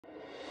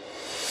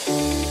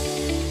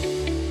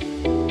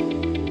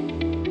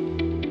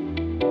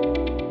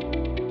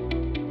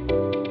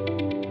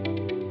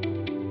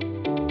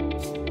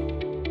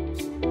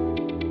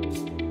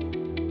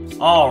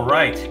All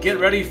right, get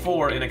ready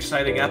for an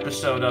exciting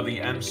episode of the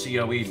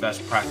MCOE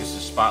Best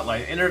Practices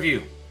Spotlight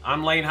interview.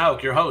 I'm Lane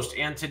Houk, your host,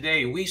 and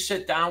today we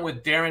sit down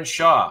with Darren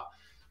Shaw,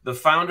 the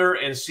founder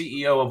and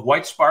CEO of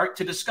Whitespark,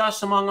 to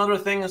discuss, among other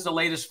things, the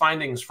latest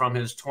findings from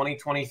his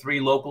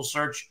 2023 Local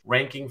Search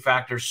Ranking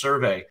Factor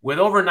Survey. With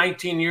over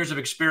 19 years of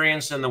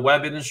experience in the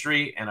web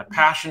industry and a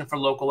passion for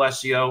local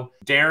SEO,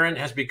 Darren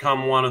has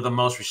become one of the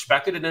most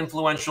respected and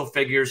influential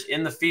figures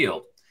in the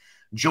field.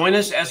 Join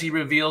us as he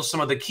reveals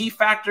some of the key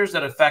factors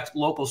that affect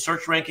local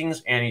search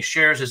rankings, and he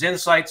shares his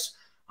insights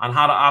on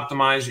how to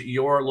optimize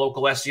your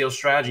local SEO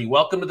strategy.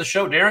 Welcome to the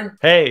show, Darren.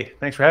 Hey,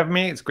 thanks for having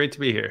me. It's great to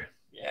be here.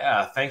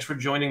 Yeah, thanks for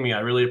joining me. I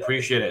really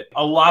appreciate it.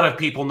 A lot of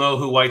people know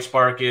who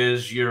Whitespark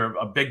is. You're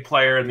a big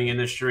player in the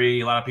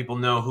industry. A lot of people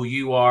know who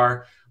you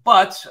are.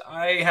 But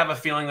I have a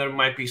feeling there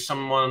might be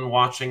someone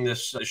watching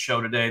this show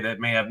today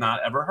that may have not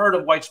ever heard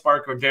of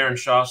Whitespark or Darren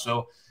Shaw.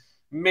 So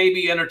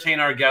maybe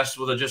entertain our guests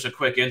with just a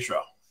quick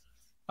intro.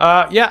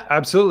 Yeah,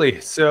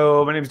 absolutely.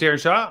 So my name is Darren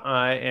Shaw.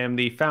 I am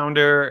the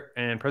founder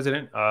and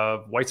president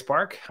of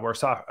Whitespark. We're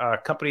a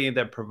company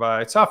that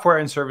provides software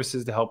and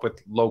services to help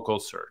with local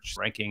search,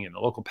 ranking in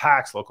the local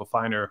packs, local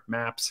finder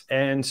maps.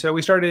 And so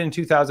we started in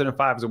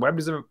 2005 as a web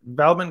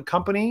development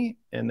company.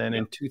 And then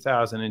in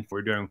 2000,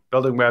 we're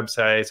building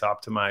websites,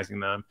 optimizing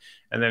them.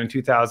 And then in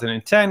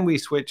 2010, we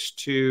switched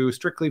to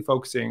strictly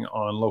focusing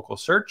on local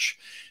search,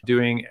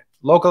 doing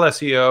local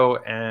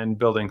SEO and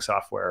building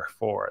software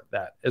for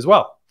that as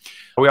well.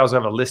 We also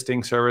have a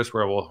listing service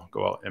where we'll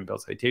go out and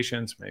build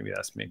citations.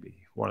 That's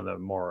one of the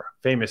more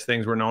famous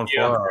things we're known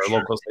for, our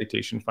local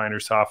citation finder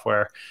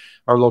software,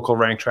 our local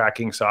rank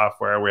tracking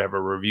software. We have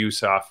a review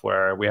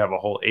software. We have a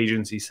whole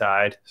agency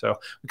side. So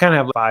we kind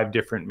of have 5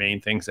 different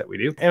main things that we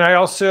do. And I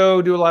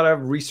also do a lot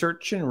of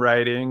research and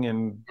writing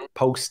and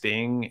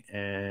posting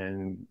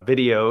and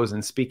videos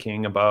and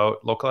speaking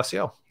about local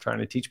SEO, trying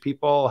to teach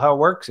people how it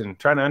works and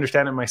trying to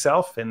understand it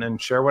myself and then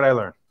share what I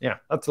learn. Yeah,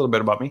 that's a little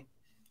bit about me.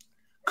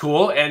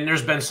 Cool. And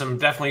there's been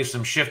definitely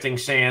some shifting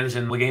sands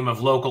in the game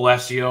of local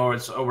SEO.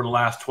 It's over the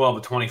last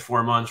 12 to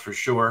 24 months for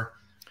sure.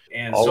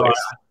 And always.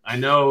 So I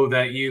know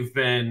that you've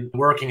been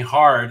working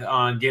hard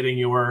on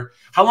getting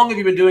how long have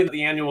you been doing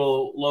the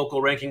annual local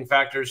ranking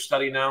factors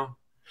study now?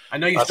 I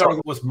know you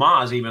started with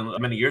Moz even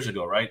many years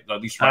ago, right?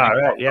 At least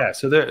right. Yeah.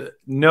 So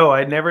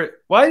I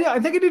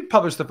think I did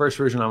publish the first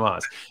version on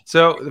Moz.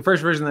 So the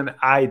first version that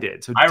I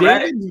did. So I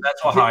read it.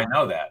 That's how I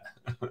know that.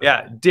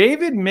 Yeah.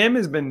 David Mim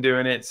has been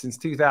doing it since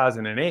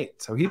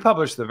 2008. So he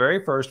published the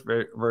very first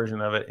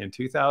version of it in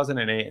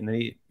 2008. And then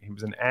he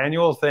was an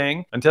annual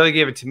thing until he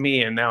gave it to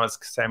me. And now it's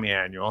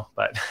semi-annual,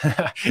 but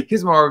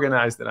he's more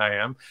organized than I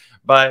am.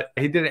 But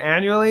he did it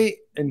annually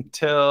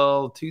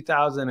until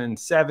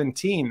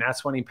 2017.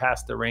 That's when he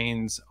passed the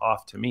reins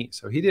off to me.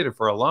 So he did it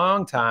for a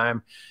long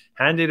time,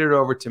 handed it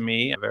over to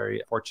me. I'm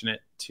very fortunate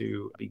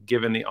to be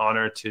given the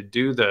honor to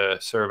do the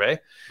survey.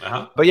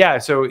 But yeah,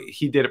 so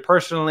he did it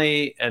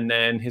personally, and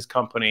then his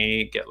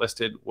company, Get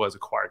Listed, was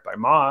acquired by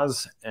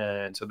Moz.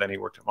 And so then he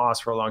worked at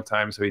Moz for a long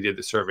time. So he did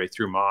the survey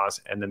through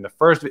Moz. And then the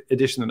first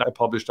edition that I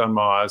published on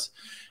Moz,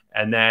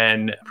 and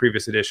then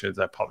previous editions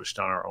I published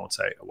on our own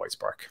site at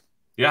Whitespark.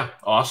 Yeah,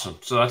 awesome.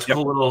 So that's a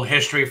cool little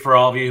history for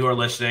all of you who are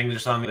listening,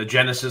 just on the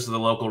genesis of the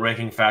local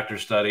ranking factor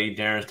study.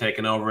 Darren's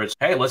taken over.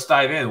 Hey, let's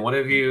dive in. What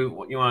you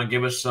want to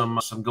give us some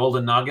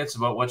golden nuggets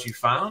about what you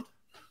found?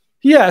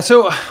 Yeah.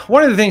 So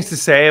one of the things to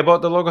say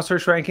about the local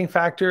search ranking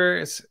factor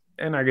is,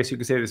 and I guess you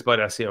could say this about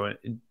SEO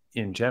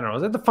in general,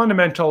 is that the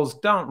fundamentals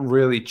don't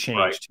really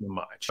change too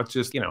much. It's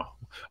just,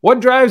 what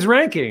drives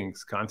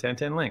rankings?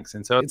 Content and links.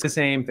 And so it's the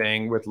same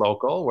thing with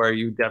local, where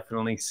you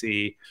definitely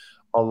see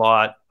a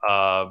lot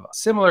of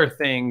similar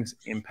things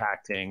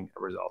impacting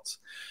results.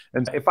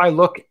 And if I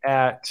look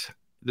at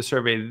the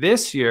survey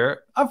this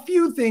year, a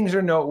few things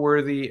are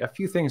noteworthy, a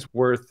few things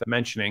worth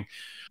mentioning.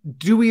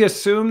 Do we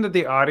assume that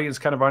the audience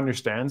kind of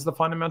understands the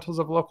fundamentals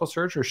of local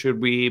search, or should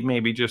we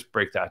maybe just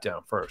break that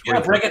down first? Yeah,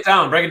 break it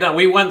down.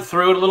 We went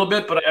through it a little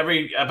bit, but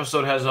every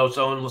episode has its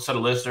own set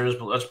of listeners.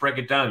 But let's break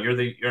it down.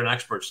 You're an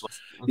expert.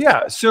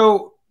 Yeah.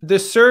 So the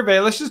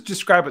survey, let's just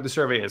describe what the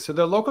survey is. So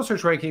the local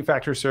search ranking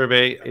factor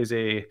survey is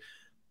a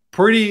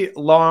pretty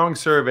long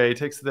survey. It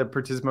takes the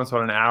participants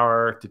about 1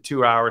 hour to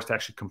 2 hours to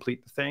actually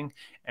complete the thing.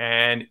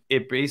 And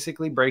it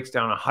basically breaks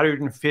down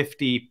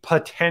 150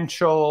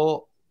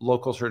 potential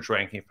local search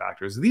ranking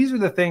factors. These are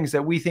the things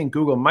that we think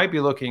Google might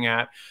be looking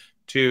at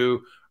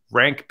to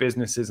rank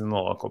businesses in the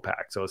local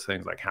pack. So it's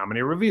things like, how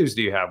many reviews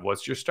do you have?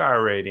 What's your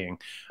star rating?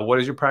 What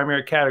is your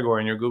primary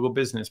category in your Google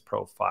business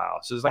profile?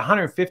 So there's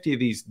 150 of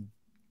these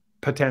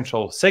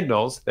potential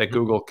signals that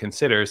Google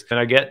considers, and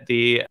I get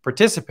the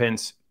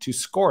participants to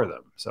score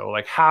them. So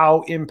like,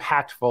 how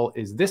impactful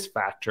is this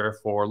factor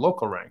for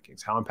local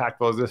rankings? How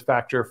impactful is this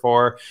factor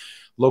for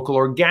local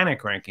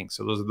organic rankings?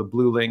 So those are the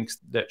blue links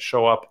that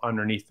show up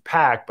underneath the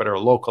pack but are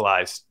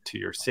localized to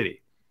your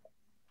city.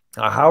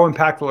 How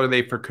impactful are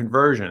they for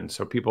conversion?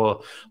 So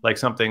people like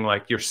something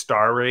like your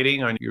star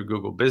rating on your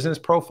Google business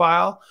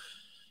profile.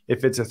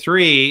 If it's a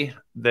 3,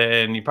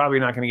 then you're probably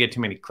not going to get too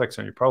many clicks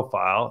on your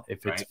profile.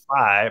 If it's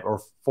 5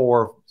 or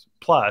 4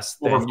 plus,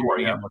 then you're going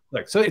to get more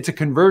clicks. So it's a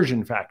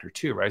conversion factor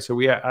too, right?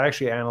 So I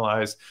actually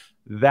analyze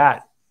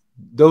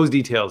those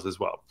details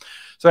as well.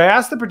 So I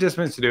asked the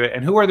participants to do it.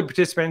 And who are the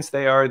participants?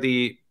 They are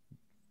the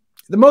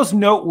most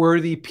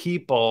noteworthy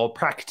people,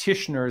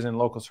 practitioners in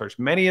local search.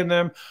 Many of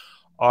them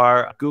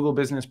are Google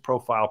Business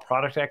Profile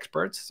product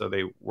experts. So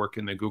they work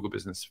in the Google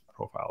Business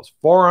Profiles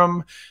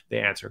forum. They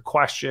answer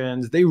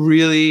questions. They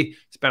really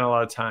spend a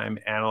lot of time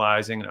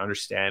analyzing and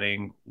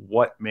understanding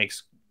what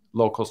makes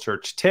local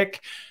search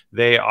tick.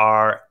 They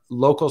are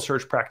local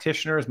search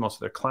practitioners. Most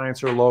of their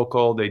clients are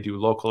local. They do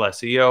local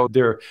SEO.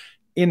 They're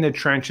in the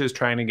trenches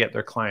trying to get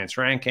their clients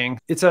ranking.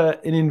 It's an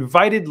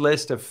invited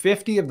list of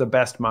 50 of the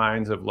best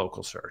minds of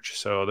local search.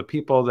 So the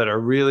people that are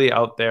really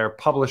out there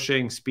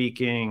publishing,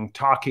 speaking,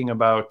 talking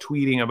about,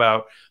 tweeting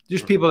about,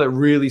 just people that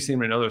really seem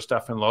to know their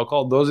stuff in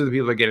local. Those are the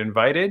people that get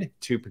invited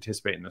to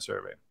participate in the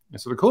survey. And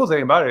so the cool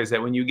thing about it is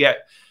that when you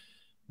get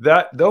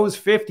those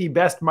 50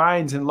 best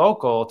minds in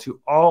local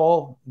to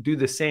all do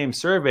the same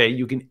survey,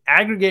 you can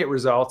aggregate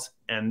results,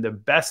 and the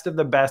best of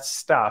the best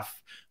stuff,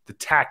 the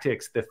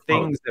tactics, the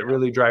things that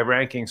really drive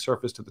ranking,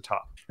 surface to the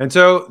top. And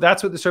so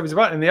that's what the survey is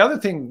about. And the other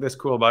thing that's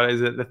cool about it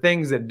is that the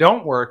things that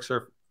don't work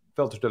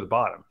filter to the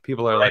bottom.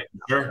 People are like,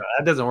 no,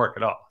 that doesn't work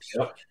at all.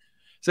 Yep.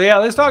 So yeah,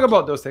 let's talk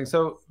about those things.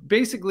 So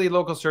basically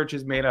local search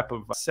is made up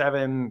of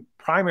 7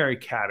 primary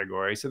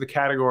categories. So the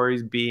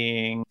categories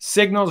being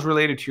signals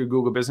related to your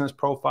Google Business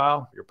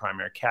Profile, your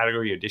primary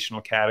category, your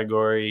additional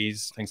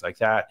categories, things like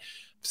that.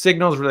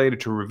 Signals related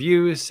to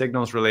reviews,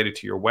 signals related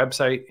to your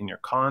website and your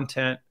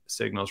content,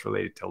 signals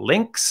related to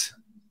links,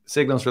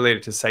 signals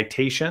related to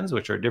citations,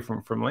 which are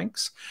different from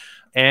links,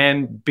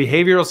 and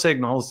behavioral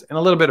signals, and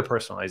a little bit of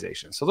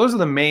personalization. So those are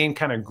the main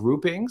kind of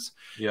groupings.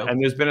 Yep.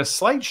 And there's been a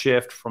slight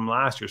shift from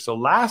last year. So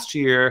last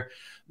year,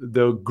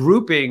 the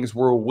groupings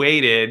were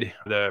weighted.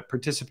 The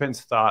participants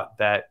thought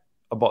that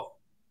about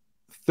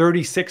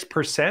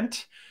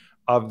 36%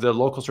 of the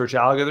local search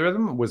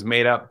algorithm was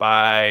made up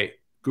by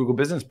Google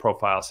Business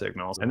Profile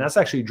signals. And that's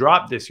actually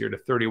dropped this year to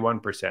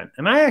 31%.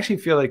 And I actually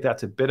feel like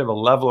that's a bit of a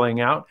leveling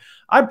out.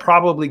 I'd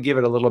probably give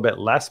it a little bit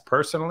less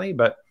personally,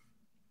 but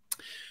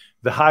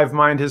the hive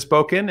mind has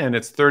spoken, and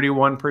it's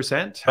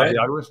 31%.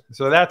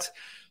 Right.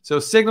 So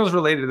signals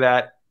related to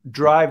that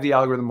drive the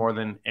algorithm more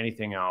than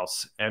anything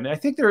else. And I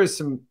think there is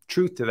some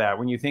truth to that.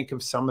 When you think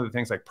of some of the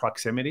things like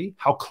proximity,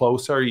 how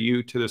close are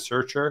you to the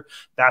searcher?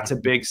 That's a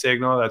big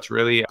signal that's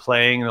really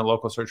playing in the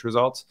local search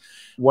results.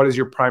 What is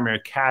your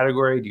primary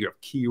category? Do you have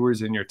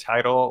keywords in your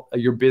title,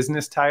 your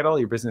business title,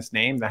 your business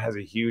name? That has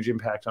a huge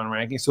impact on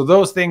ranking. So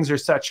those things are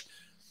such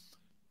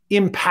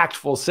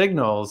impactful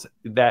signals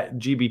that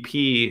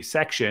GBP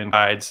section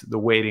guides the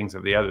weightings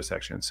of the other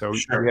sections. So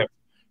we have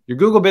your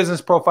Google Business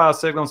Profile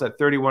signals at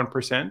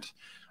 31%.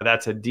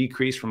 That's a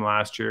decrease from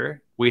last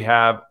year. We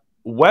have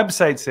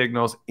website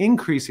signals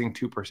increasing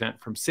 2%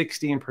 from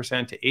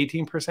 16% to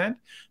 18%.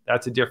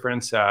 That's a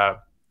difference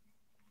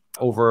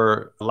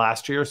over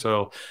last year.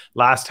 So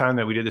last time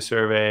that we did the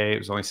survey, it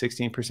was only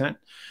 16%.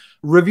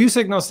 Review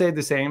signals stayed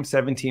the same,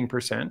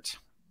 17%.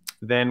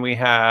 Then we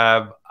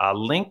have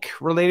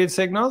link-related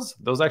signals.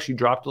 Those actually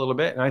dropped a little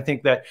bit. And I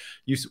think that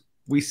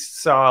we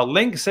saw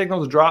link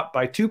signals drop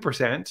by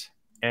 2%.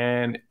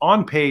 And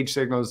on-page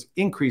signals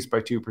increased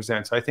by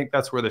 2%. So I think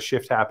that's where the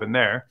shift happened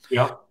there.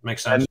 Yeah,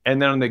 makes sense. And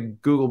then on the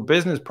Google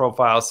Business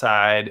Profile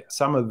side,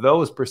 some of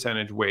those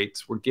percentage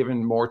weights were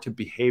given more to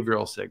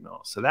behavioral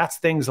signals. So that's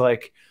things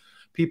like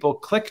people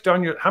clicked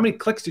on how many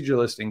clicks did your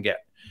listing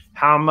get?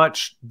 How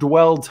much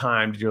dwell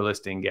time did your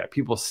listing get?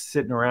 People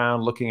sitting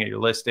around looking at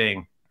your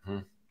listing.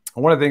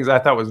 One of the things I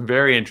thought was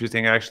very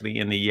interesting actually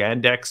in the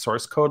Yandex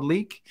source code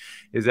leak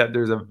is that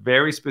there's a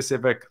very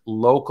specific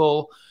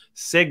local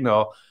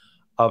signal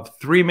of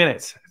 3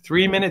 minutes.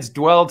 3 minutes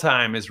dwell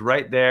time is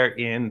right there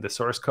in the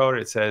source code.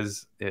 It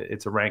says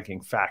it's a ranking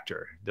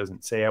factor. It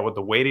doesn't say what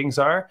the weightings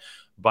are,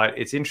 but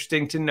it's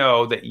interesting to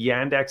know that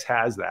Yandex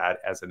has that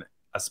as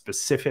a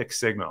specific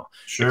signal.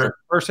 Sure. If a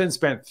person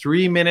spent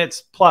 3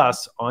 minutes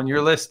plus on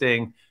your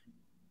listing,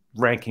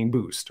 ranking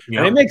boost. Yeah.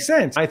 And it makes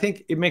sense. I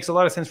think it makes a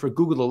lot of sense for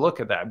Google to look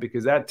at that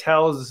because that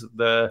tells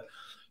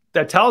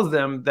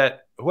them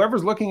that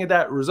whoever's looking at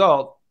that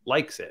result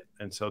likes it.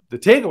 And so the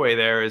takeaway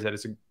there is that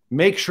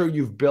make sure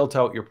you've built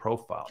out your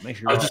profile. Make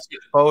sure you've got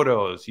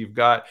photos. You've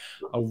got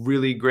a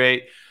really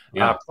great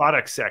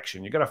product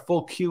section. You've got a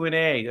full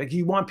Q&A. Like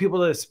you want people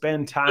to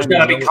spend time. There's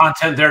got to be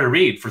content there to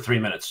read for 3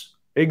 minutes.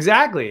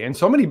 Exactly. And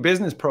so many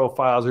business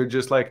profiles are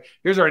just like,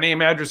 here's our name,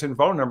 address, and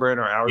phone number and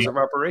our hours of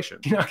operation.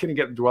 You're not going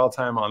to get dwell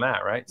time on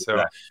that, right?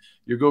 So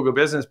your Google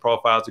Business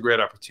Profile is a great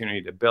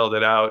opportunity to build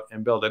it out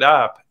and build it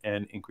up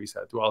and increase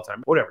that dwell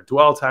time. Whatever.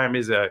 Dwell time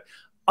is a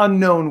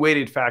unknown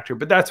weighted factor,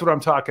 but that's what I'm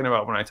talking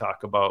about when I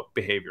talk about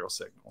behavioral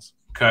signals.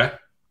 Okay.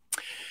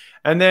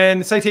 And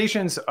then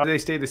citations, they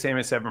stay the same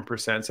at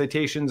 7%.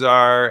 Citations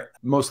are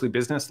mostly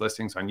business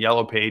listings on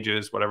yellow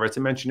pages, whatever. It's a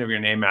mention of your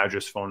name,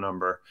 address, phone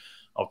number.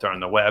 out there on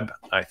the web.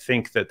 I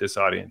think that this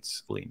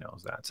audience really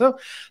knows that. So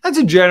that's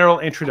a general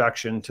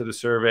introduction to the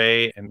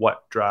survey and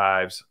what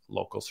drives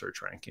local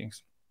search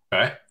rankings.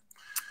 Okay.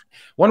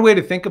 One way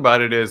to think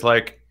about it is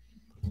like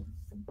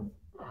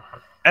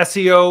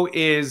SEO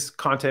is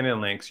content and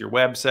links, your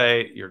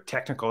website, your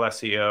technical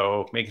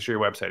SEO, making sure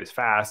your website is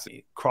fast,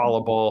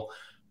 crawlable,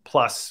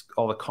 plus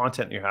all the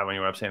content you have on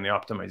your website and the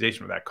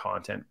optimization of that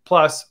content,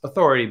 plus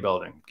authority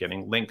building,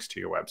 getting links to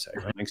your website,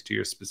 right? Links to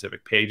your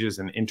specific pages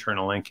and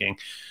internal linking.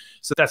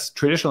 So that's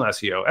traditional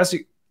SEO.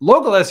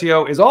 Local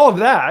SEO is all of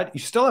that.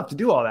 You still have to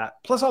do all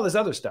that, plus all this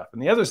other stuff.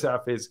 And the other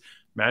stuff is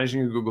managing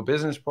your Google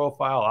business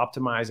profile,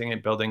 optimizing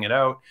it, building it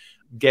out,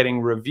 getting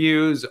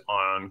reviews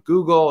on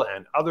Google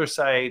and other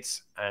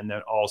sites, and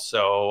then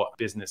also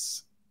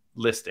business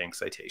listing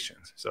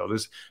citations. So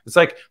it's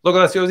like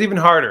local SEO is even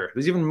harder.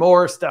 There's even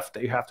more stuff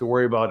that you have to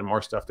worry about and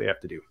more stuff they have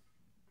to do.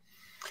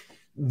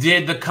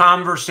 Did the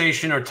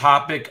conversation or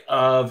topic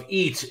of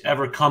EAT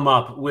ever come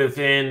up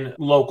within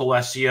local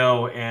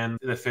SEO and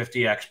the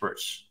 50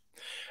 experts?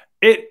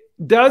 It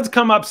does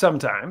come up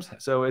sometimes.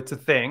 So it's a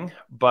thing,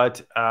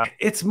 but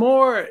it's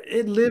more,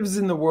 it lives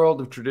in the world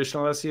of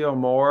traditional SEO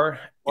more.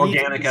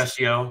 Organic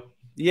SEO.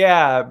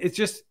 Yeah,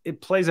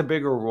 it plays a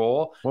bigger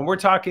role. When we're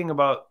talking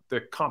about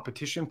the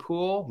competition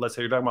pool, let's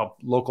say you're talking about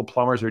local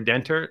plumbers or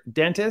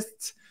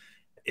dentists,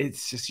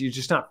 you're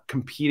just not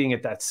competing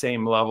at that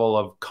same level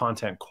of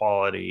content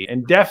quality.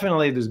 And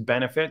definitely there's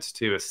benefits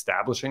to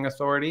establishing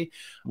authority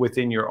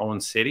within your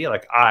own city.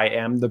 Like I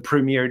am the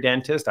premier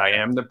dentist, I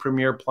am the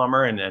premier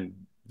plumber, and then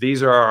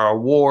these are our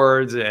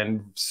awards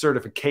and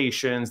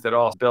certifications that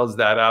all builds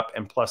that up,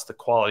 and plus the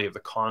quality of the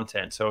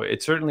content. So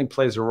it certainly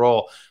plays a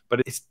role, but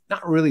it's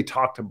not really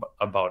talked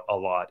about a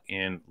lot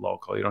in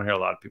local. You don't hear a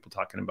lot of people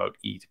talking about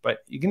EAT, but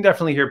you can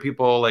definitely hear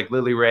people like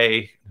Lily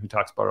Ray, who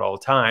talks about it all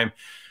the time,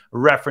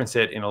 reference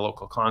it in a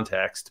local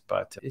context.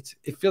 But it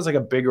feels like a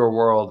bigger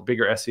world,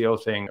 bigger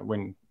SEO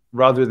thing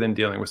rather than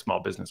dealing with small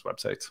business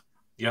websites.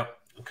 Yep.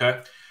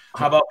 Okay.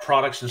 How about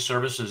products and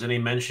services? Any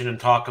mention and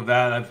talk of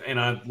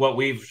that? What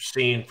we've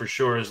seen for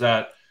sure is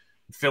that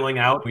filling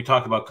out, we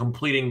talk about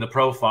completing the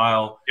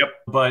profile,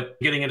 but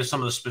getting into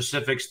some of the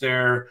specifics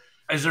there.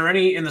 Is there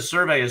any in the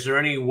survey, is there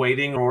any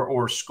weighting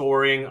or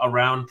scoring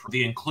around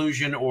the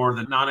inclusion or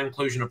the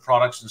non-inclusion of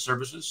products and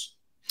services?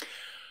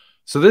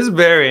 So this is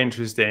very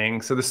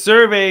interesting. So the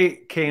survey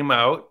came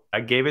out,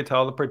 I gave it to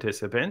all the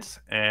participants,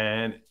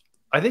 and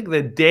I think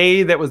the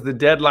day that was the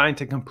deadline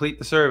to complete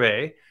the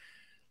survey,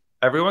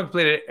 everyone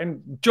completed it,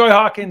 and Joy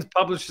Hawkins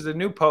publishes a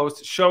new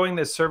post showing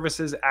that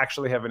services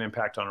actually have an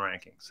impact on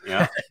rankings.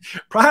 Yeah.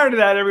 Prior to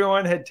that,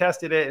 everyone had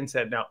tested it and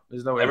said, no,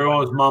 there's no way. Everyone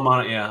was mum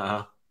on it.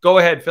 Yeah. Go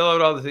ahead, fill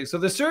out all the things. So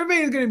the survey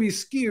is going to be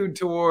skewed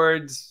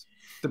towards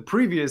the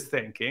previous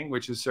thinking,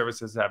 which is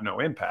services have no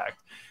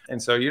impact.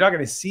 And so you're not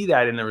going to see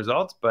that in the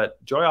results,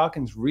 but Joy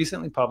Hawkins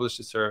recently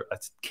published a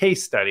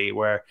case study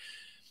where,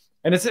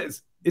 and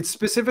it's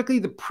specifically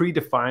the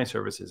predefined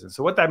services. And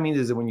so what that means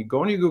is that when you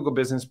go into your Google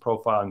business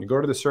profile and you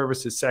go to the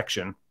services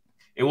section,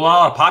 it will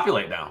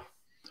auto-populate now.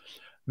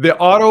 The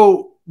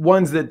auto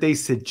ones that they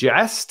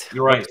suggest.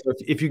 You're right. So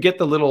if you get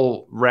the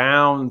little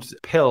round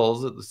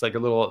pills, it's like a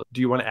little, do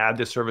you want to add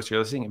this service to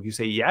your listing? If you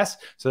say yes.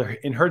 So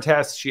in her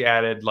test, she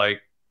added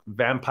like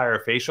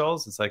vampire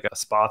facials. It's like a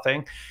spa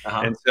thing.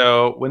 And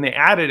so when they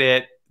added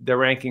it, the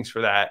rankings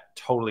for that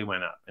totally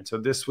went up. And so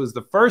this was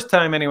the first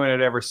time anyone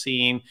had ever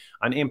seen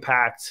an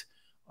impact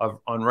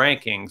on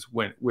rankings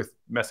with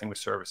messing with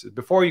services.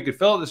 Before, you could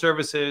fill out the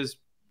services,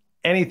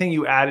 anything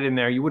you added in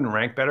there, you wouldn't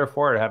rank better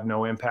for it, have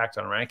no impact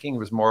on ranking. It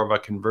was more of a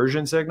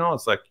conversion signal.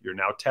 It's like you're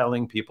now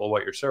telling people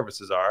what your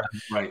services are,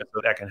 right?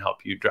 So that can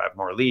help you drive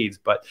more leads.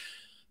 But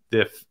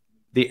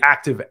the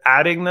act of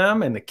adding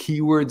them and the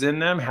keywords in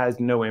them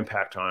has no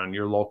impact on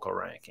your local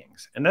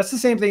rankings. And that's the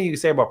same thing you can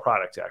say about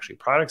products, actually.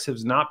 Products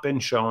have not been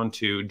shown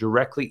to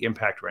directly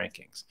impact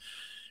rankings.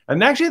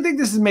 And actually, I think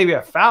this is maybe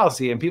a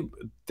fallacy and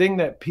thing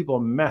that people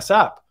mess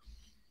up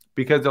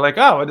because they're like,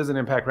 oh, it doesn't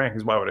impact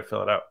rankings. Why would I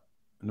fill it out?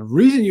 And the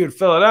reason you would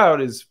fill it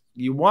out is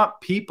you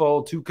want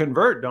people to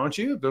convert, don't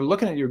you? If they're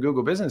looking at your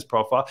Google business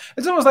profile.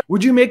 It's almost like,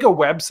 would you make a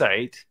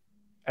website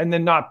and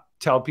then not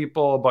tell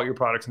people about your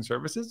products and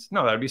services?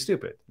 No, that'd be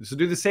stupid. So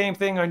do the same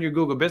thing on your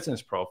Google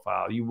business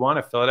profile. You want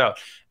to fill it out.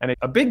 And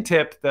a big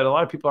tip that a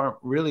lot of people aren't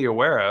really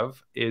aware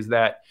of is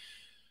that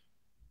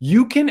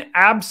you can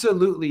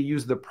absolutely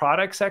use the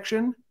product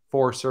section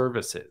for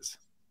services.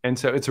 And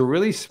so it's a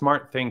really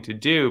smart thing to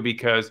do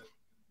because,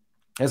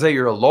 as say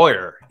you're a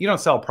lawyer, you don't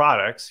sell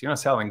products, you're not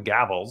selling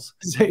gavels.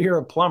 Say you're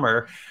a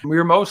plumber,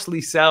 you're mostly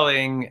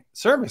selling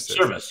services.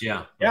 Service,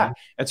 yeah. Yeah.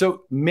 And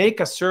so make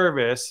a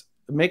service,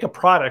 make a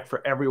product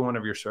for every one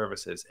of your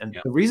services. And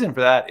the reason for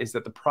that is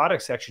that the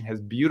product section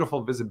has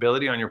beautiful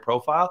visibility on your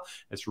profile.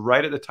 It's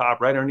right at the top,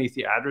 right underneath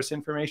the address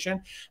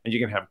information. And you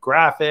can have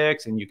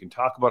graphics and you can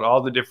talk about all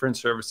the different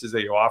services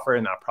that you offer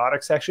in that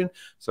product section.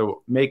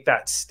 So make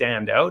that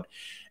stand out.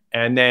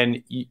 And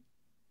then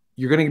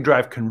you're going to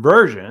drive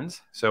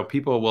conversions. So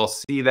people will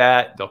see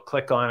that, they'll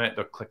click on it,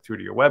 they'll click through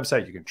to your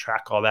website. You can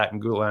track all that in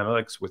Google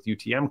Analytics with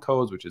UTM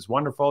codes, which is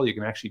wonderful. You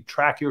can actually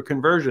track your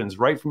conversions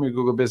right from your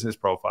Google business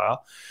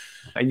profile.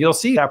 And you'll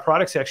see that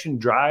product section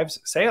drives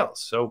sales.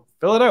 So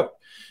fill it out.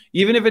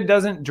 Even if it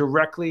doesn't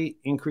directly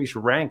increase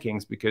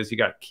rankings because you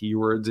got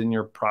keywords in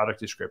your product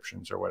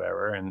descriptions or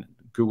whatever, and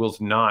Google's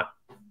not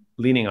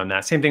leaning on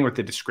that. Same thing with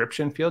the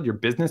description field, your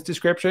business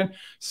description.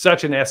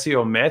 Such an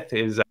SEO myth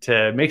is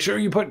to make sure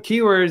you put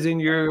keywords in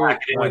your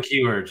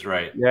keywords,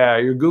 right? Yeah,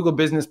 your Google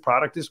business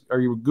product or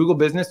your Google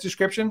business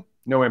description,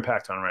 no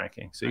impact on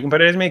ranking. So you can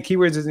put as many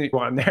keywords as you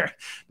want in there.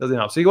 Doesn't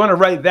help. So you want to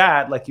write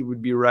that like you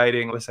would be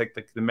writing, let's like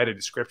the meta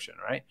description,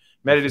 right?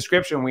 Meta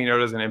description, we know,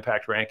 doesn't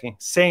impact ranking.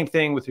 Same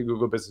thing with your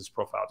Google business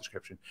profile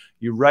description.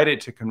 You write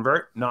it to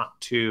convert, not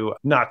to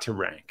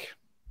rank.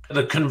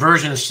 The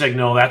conversion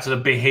signal, that's a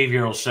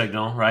behavioral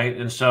signal, right?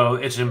 And so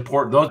it's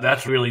important.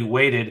 That's really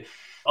weighted.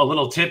 A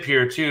little tip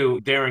here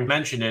too, Darren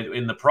mentioned it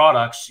in the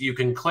products. You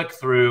can click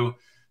through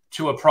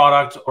to a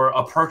product or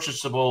a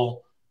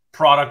purchasable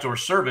product or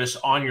service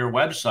on your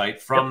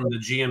website from the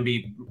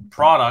GMB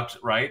product,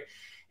 right?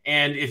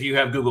 And if you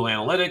have Google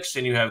Analytics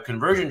and you have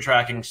conversion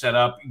tracking set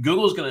up,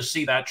 Google's going to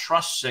see that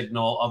trust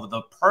signal of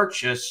the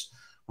purchase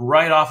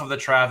right off of the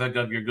traffic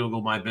of your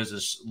Google My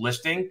Business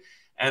listing.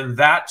 And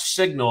that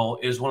signal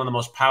is one of the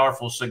most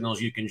powerful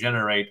signals you can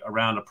generate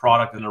around a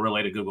product and a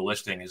related Google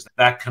listing, is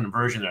that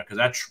conversion there,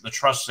 because the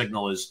trust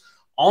signal is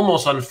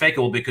almost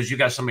unfakeable because you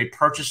got somebody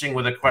purchasing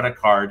with a credit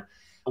card,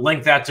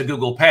 link that to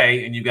Google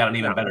Pay, and you got an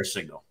even better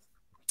signal.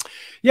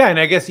 Yeah, and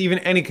I guess even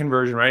any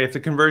conversion, right? If the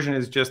conversion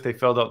is just they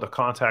filled out the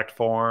contact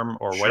form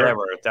or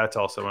whatever, that's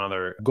also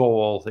another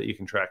goal that you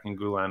can track in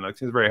Google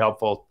Analytics. It's very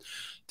helpful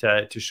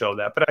to show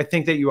that. But I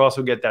think that you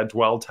also get that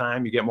dwell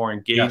time. You get more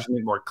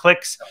engagement, more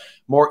clicks,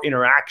 more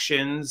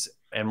interactions,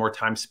 and more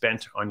time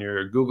spent on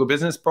your Google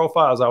business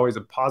profile is always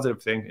a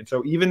positive thing. And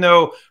so even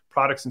though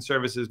products and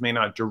services may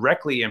not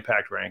directly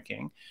impact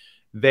ranking,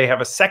 they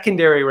have a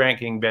secondary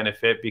ranking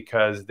benefit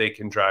because they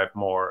can drive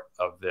more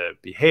of the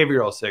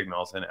behavioral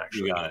signals and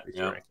actually increase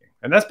ranking.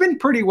 And that's been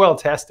pretty well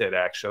tested,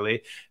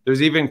 actually.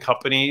 There's even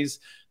companies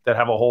that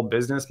have a whole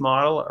business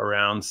model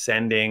around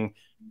sending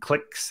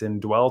clicks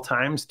and dwell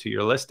times to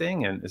your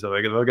listing. And so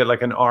they'll get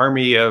like an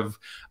army of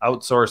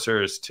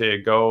outsourcers to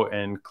go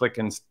and click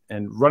and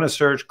run a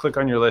search, click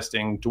on your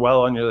listing,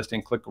 dwell on your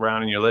listing, click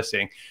around in your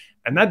listing.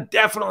 And that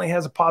definitely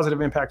has a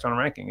positive impact on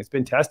ranking. It's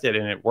been tested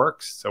and it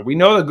works. So we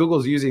know that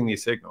Google's using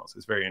these signals.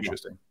 It's very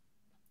interesting.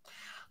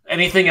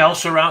 Anything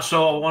else around?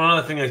 So one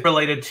other thing that's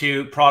related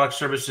to product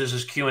services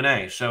is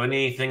Q&A. So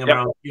anything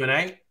around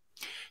Q&A?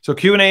 So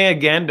Q&A,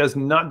 again, does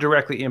not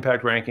directly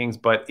impact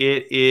rankings, but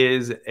it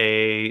is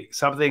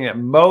something that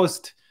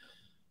most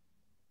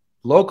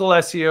local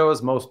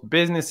SEOs, most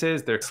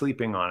businesses, they're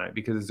sleeping on it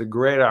because it's a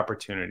great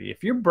opportunity.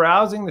 If you're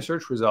browsing the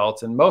search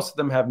results and most of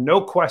them have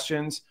no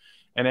questions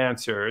and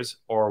answers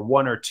or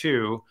one or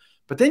two,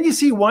 but then you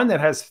see one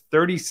that has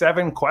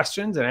 37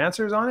 questions and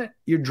answers on it,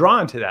 you're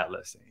drawn to that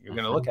listing. You're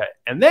going to look at it.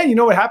 And then you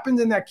know what happens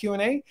in that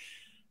Q&A?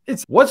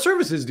 It's what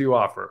services do you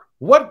offer?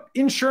 What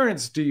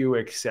insurance do you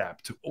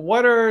accept?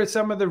 What are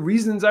some of the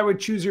reasons I would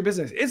choose your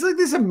business? It's like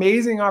this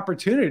amazing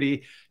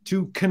opportunity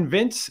to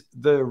convince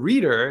the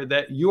reader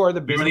that you are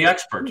the business. You're the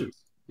expert.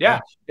 Yeah.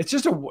 It's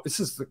just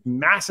a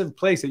massive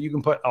place that you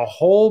can put a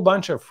whole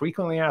bunch of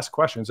frequently asked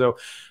questions. So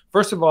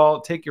first of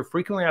all, take your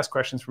frequently asked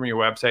questions from your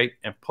website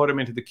and put them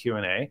into the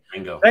Q&A.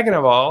 Bingo. Second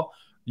of all,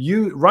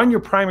 you run your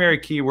primary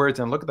keywords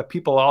and look at the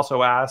people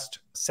also asked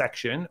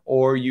section,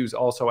 or use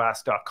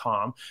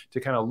alsoasked.com to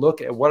kind of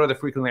look at what are the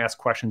frequently asked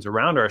questions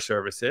around our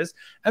services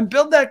and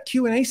build that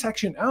Q&A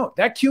section out.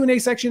 That Q&A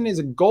section is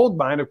a gold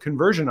mine of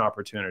conversion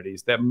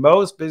opportunities that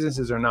most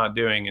businesses are not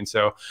doing. And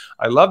so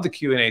I love the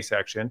Q&A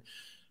section.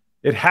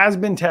 It has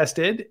been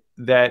tested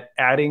that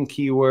adding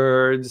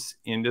keywords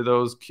into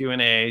those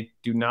Q&A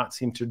do not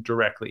seem to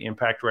directly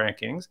impact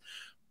rankings,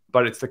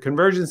 but it's the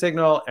conversion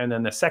signal and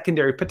then the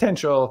secondary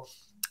potential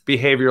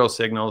behavioral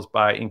signals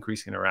by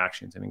increasing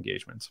interactions and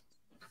engagements.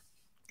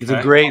 It's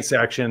a great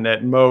section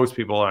that most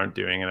people aren't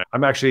doing. And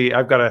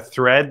I've got a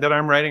thread that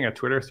I'm writing, a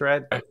Twitter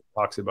thread that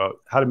talks about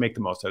how to make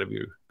the most out of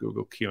your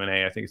Google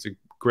Q&A. I think it's a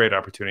great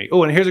opportunity.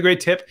 Oh, and here's a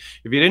great tip.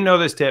 If you didn't know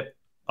this tip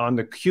on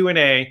the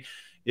Q&A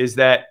is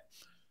that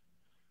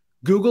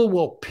Google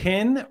will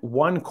pin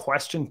one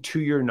question to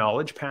your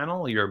knowledge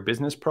panel, your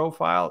business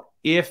profile,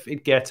 if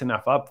it gets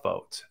enough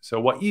upvotes. So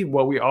what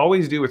we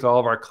always do with all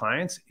of our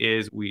clients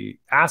is we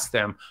ask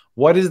them,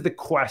 what is the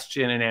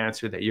question and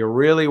answer that you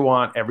really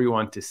want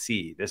everyone to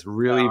see, this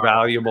really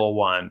valuable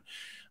one?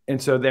 And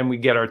so then we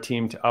get our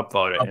team to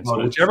upvote it. And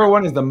so whichever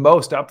one is the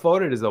most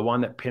upvoted is the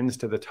one that pins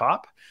to the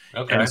top.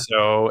 Okay. And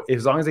so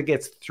as long as it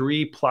gets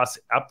 3+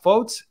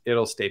 upvotes,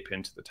 it'll stay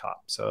pinned to the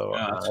top. So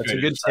that's a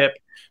good tip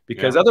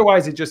because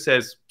otherwise it just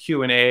says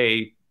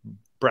Q&A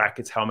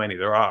brackets how many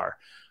there are.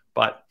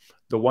 But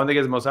the one that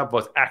gets the most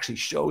upvotes actually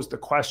shows the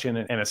question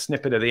and a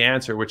snippet of the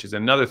answer, which is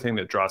another thing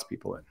that draws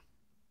people in.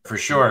 For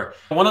sure.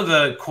 One of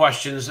the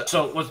questions,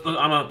 so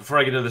before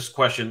I get into this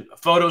question,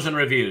 photos and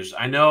reviews.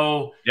 I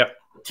know, Yep.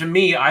 to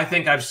me, I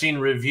think I've seen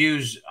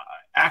reviews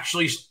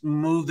actually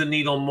move the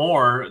needle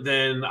more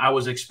than I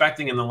was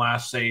expecting in the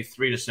last, say,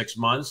 3 to 6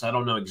 months. I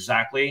don't know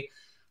exactly.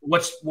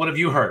 What have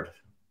you heard?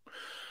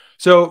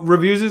 So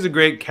reviews is a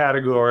great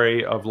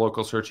category of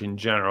local search in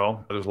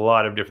general. There's a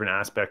lot of different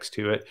aspects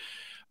to it.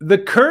 The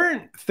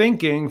current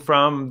thinking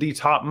from the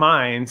top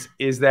minds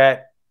is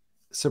that,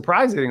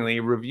 surprisingly,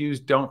 reviews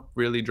don't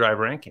really drive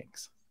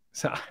rankings.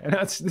 So, and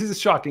this is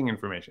shocking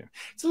information.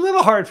 It's a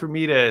little hard for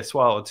me to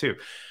swallow too.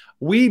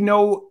 We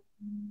know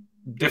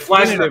it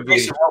flies in the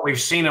face of what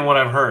we've seen and what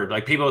I've heard.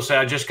 Like, people say,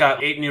 I just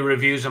got 8 new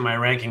reviews and my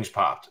rankings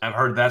popped. I've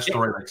heard that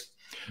story.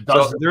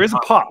 So there is a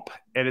pop,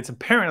 and it's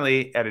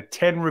apparently at a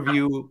 10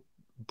 review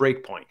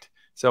breakpoint.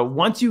 So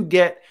once you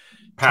get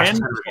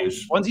 10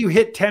 reviews, once you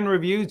hit 10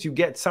 reviews, you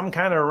get some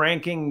kind of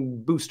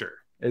ranking booster.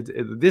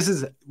 This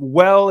is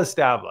well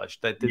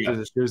established that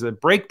there's a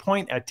break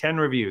point at 10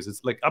 reviews.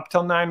 It's like up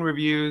till 9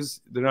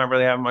 reviews, they're not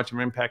really having much of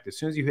an impact. As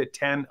soon as you hit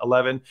 10,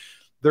 11,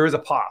 there is a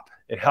pop.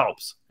 It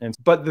helps.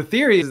 But the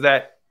theory is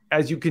that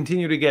as you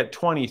continue to get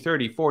 20,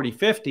 30, 40,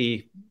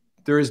 50,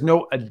 there is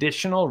no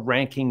additional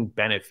ranking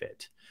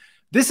benefit.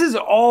 This is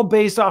all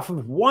based off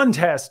of one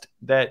test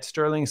that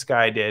Sterling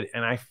Sky did,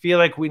 and I feel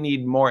like we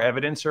need more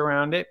evidence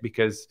around it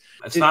because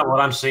it's not what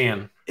I'm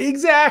seeing.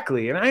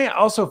 Exactly. And I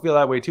also feel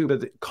that way too.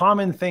 But the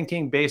common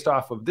thinking based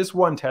off of this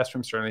one test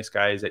from Sterling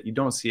Sky is that you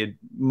don't see it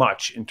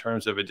much in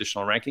terms of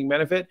additional ranking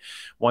benefit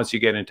once you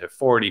get into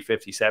 40,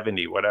 50,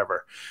 70,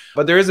 whatever.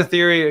 But there is a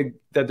theory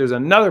that there's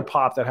another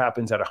pop that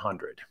happens at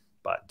 100.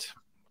 But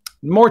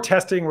more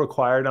testing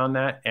required on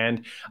that.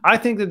 And I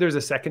think that there's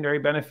a secondary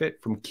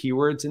benefit from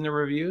keywords in the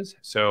reviews.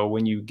 So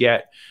when you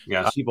get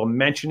people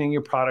mentioning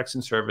your products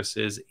and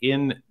services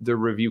in the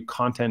review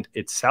content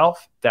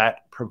itself,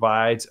 that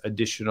provides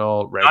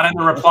additional not in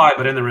the reply,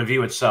 but in the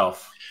review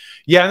itself.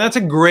 Yeah, and that's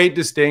a great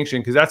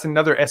distinction because that's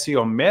another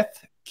SEO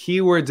myth.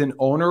 Keywords and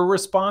owner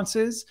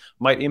responses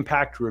might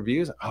impact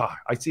reviews. Oh,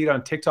 I see it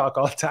on TikTok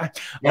all the time.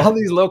 Yeah. All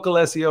these local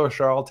SEO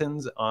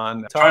charlatans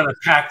on trying to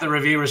pack the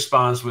review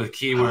response with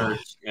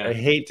keywords. Yeah. I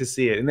hate to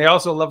see it. And they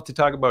also love to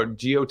talk about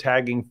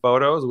geotagging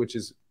photos, which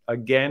is,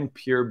 again,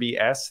 pure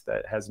BS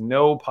that has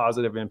no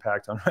positive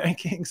impact on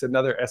rankings.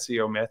 Another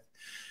SEO myth.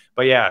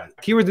 But yeah,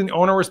 keywords in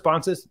owner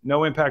responses,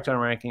 no impact on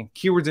ranking.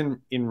 Keywords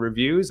in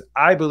reviews,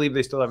 I believe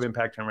they still have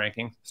impact on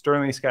ranking.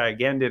 Sterling Sky,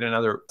 again, did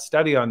another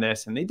study on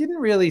this, and they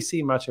didn't really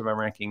see much of a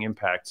ranking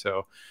impact.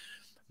 So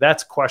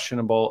that's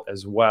questionable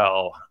as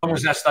well. When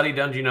was that study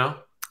done, do you know?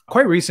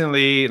 Quite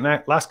recently,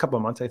 last couple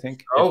of months, I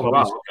think. Oh,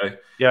 wow, okay.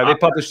 Yeah, they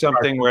published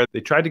something where they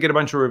tried to get a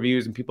bunch of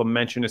reviews and people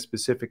mentioned a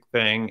specific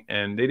thing,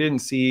 and they didn't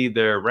see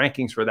their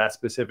rankings for that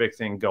specific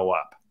thing go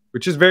up,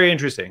 which is very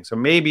interesting. So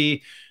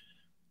maybe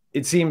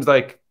it seems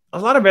like a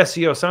lot of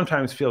SEO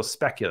sometimes feels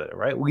speculative,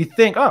 right? We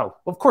think, oh,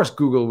 of course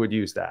Google would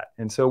use that.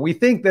 And so we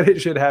think that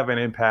it should have an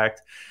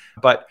impact.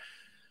 But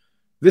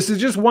this is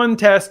just one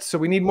test. So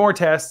we need more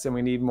tests and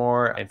we need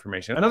more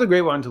information. Another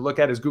great one to look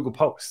at is Google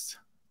Posts.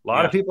 A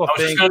lot of people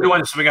think.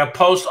 So we got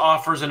posts,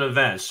 offers, and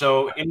events.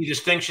 So any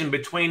distinction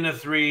between the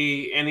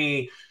three,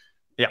 any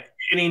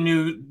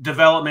new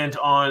development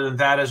on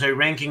that as a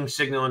ranking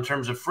signal in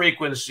terms of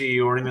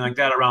frequency or anything like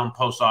that around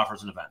posts,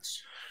 offers, and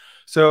events?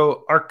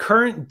 So our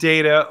current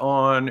data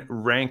on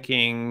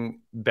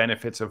ranking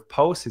benefits of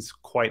posts is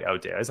quite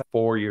outdated. It's like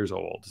 4 years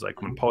old. It's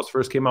like when posts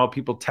first came out,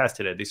 people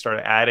tested it. They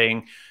started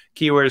adding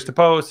keywords to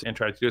posts and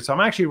tried to do it. So I'm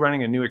actually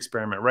running a new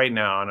experiment right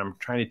now, and I'm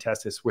trying to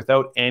test this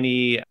without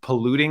any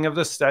polluting of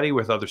the study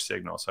with other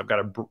signals. So I've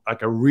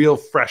got a real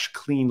fresh,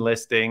 clean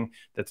listing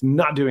that's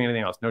not doing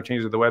anything else. No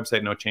changes to the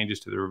website, no changes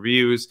to the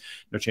reviews,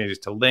 no changes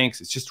to links.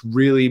 It's just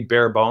really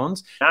bare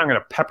bones. Now I'm going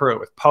to pepper it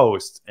with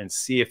posts and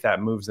see if that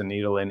moves the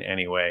needle in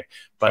any way.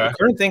 But the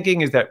current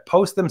thinking is that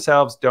posts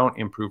themselves don't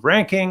improve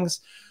rankings,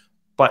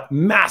 but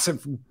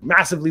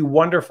massively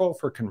wonderful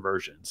for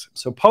conversions.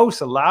 So posts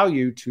allow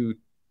you to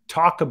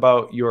talk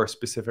about your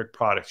specific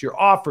products, your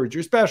offers,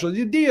 your specials,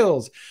 your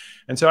deals.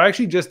 And so I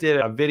actually just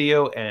did a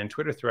video and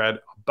Twitter thread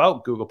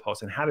about Google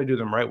Posts and how to do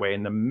them the right way.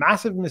 And the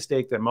massive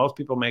mistake that most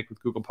people make with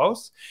Google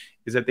Posts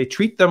is that they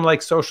treat them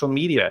like social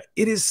media.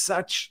 It is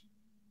such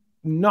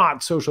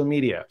not social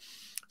media.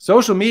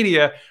 Social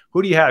media,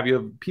 who do you have? You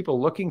have people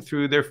looking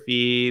through their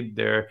feed.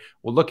 They're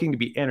looking to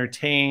be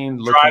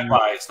entertained.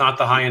 Drive-by. It's not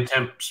the high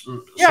intent.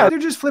 Yeah, they're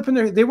just flipping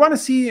they want to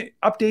see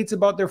updates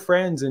about their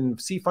friends and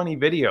see funny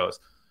videos.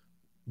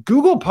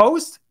 Google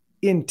Posts,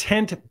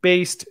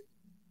 intent-based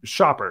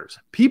shoppers.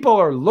 People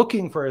are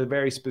looking for a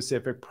very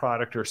specific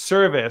product or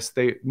service.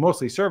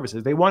 Mostly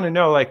services. They want to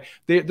know, like,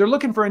 they're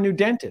looking for a new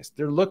dentist.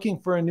 They're looking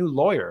for a new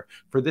lawyer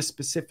for this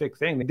specific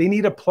thing. They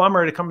need a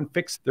plumber to come and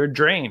fix their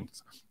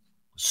drains.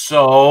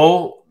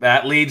 So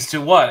that leads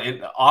to what?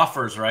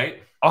 Offers,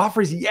 right?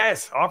 Offers,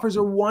 yes. Offers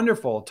are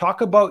wonderful.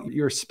 Talk about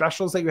your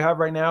specials that you have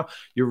right now.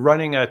 You're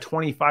running a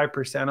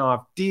 25%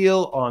 off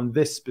deal on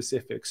this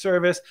specific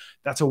service.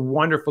 That's a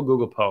wonderful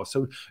Google post.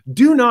 So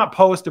do not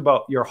post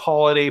about your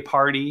holiday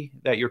party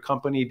that your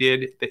company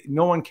did, that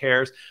no one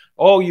cares.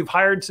 Oh, you've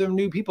hired some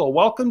new people.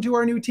 Welcome to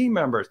our new team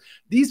members.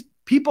 These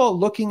people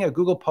looking at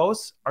Google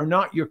posts are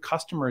not your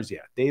customers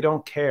yet. They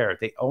don't care.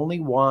 They only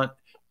want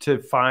to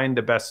find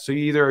the best. So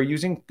you either are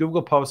using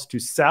Google posts to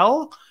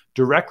sell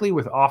directly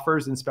with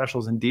offers and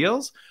specials and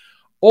deals,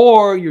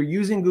 or you're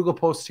using Google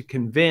posts to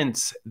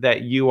convince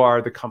that you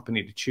are the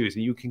company to choose.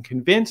 And you can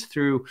convince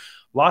through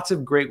lots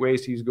of great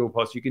ways to use Google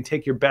posts. You can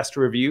take your best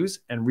reviews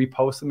and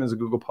repost them as a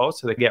Google post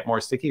so they get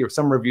more sticky, or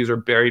some reviews are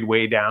buried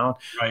way down.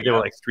 Right, they were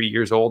like 3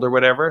 years old or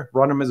whatever.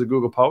 Run them as a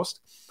Google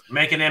post.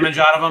 Make an image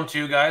out of them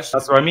too, guys.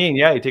 That's what I mean.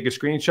 Yeah, you take a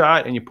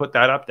screenshot and you put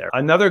that up there.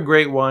 Another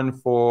great one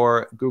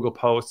for Google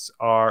posts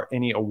are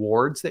any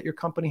awards that your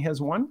company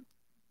has won.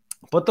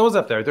 Put those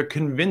up there. They're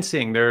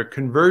convincing. They're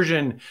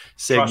conversion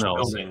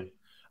signals.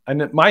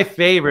 And my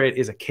favorite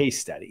is a case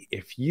study.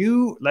 If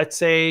you, let's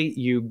say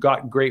you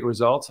got great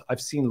results.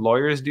 I've seen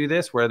lawyers do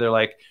this where they're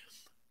like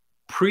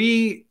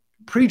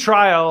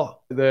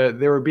pre-trial, they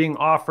were being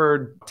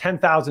offered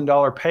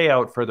 $10,000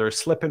 payout for their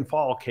slip and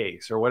fall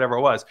case or whatever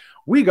it was.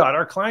 We got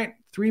our client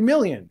 $3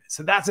 million.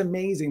 So that's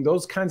amazing.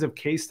 Those kinds of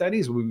case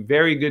studies would be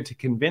very good to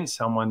convince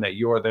someone that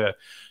you're the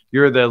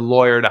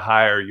lawyer to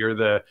hire, you're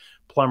the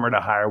plumber to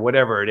hire,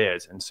 whatever it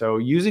is. And so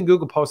using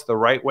Google Posts the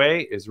right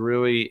way is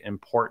really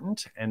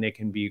important, and they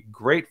can be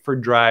great for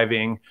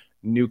driving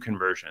new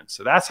conversions.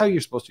 So that's how you're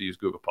supposed to use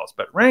Google Posts.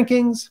 But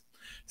rankings,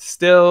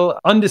 still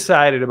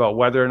undecided about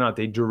whether or not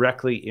they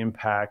directly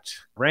impact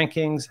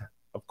rankings.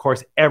 Of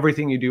course,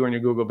 everything you do on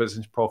your Google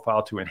business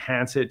profile to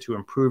enhance it, to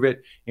improve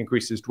it,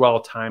 increases dwell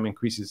time,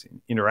 increases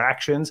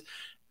interactions,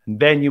 and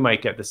then you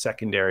might get the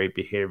secondary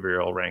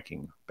behavioral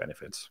ranking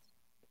benefits.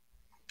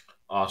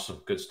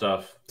 Awesome. Good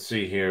stuff. Let's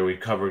see here. We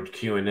covered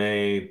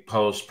Q&A,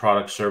 posts,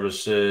 product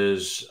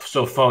services.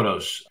 So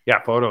photos.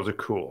 Yeah, photos are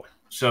cool.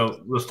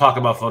 So let's talk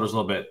about photos a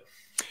little bit.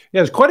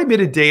 Yeah, there's quite a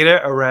bit of data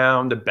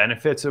around the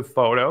benefits of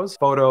photos.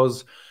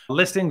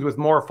 Listings with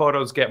more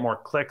photos get more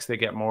clicks, they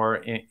get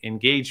more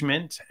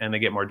engagement, and they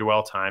get more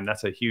dwell time.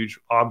 That's a huge,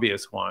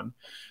 obvious one.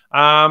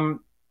 I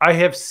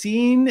have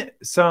seen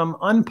some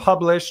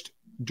unpublished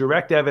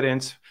direct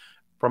evidence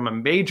from a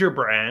major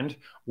brand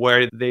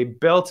where they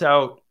built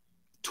out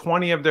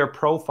 20 of their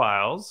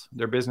profiles,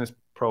 their business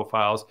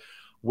profiles,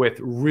 with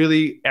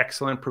really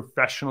excellent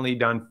professionally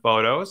done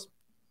photos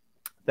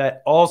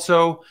that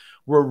also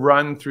were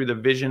run through the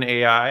Vision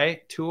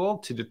AI tool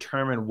to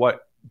determine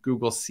what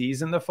Google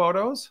sees in the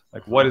photos.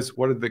 Like what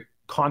are the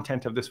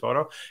content of this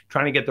photo,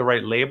 trying to get the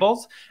right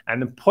labels,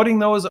 and then putting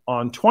those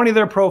on 20 of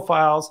their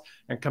profiles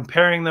and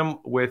comparing them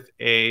with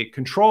a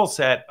control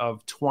set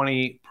of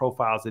 20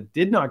 profiles that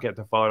did not get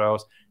the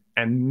photos,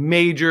 and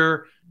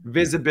major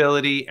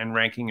visibility and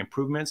ranking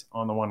improvements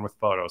on the one with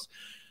photos.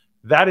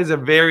 That is a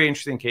very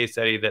interesting case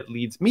study that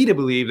leads me to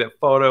believe that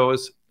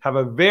photos have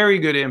a very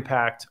good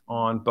impact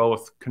on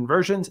both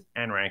conversions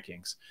and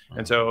rankings.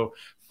 And so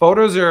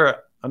photos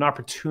are an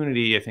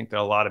opportunity I think that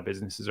a lot of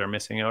businesses are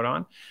missing out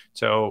on.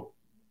 So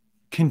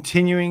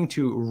continuing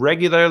to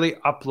regularly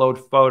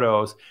upload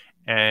photos.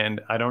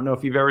 And I don't know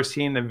if you've ever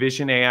seen the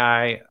Vision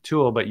AI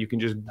tool, but you can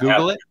just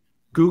Google it,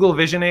 Google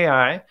Vision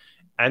AI.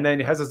 And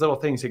then it has this little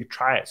thing so you can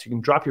try it. So you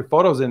can drop your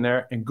photos in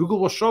there and Google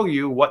will show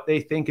you what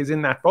they think is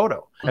in that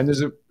photo. And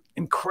there's an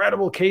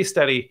incredible case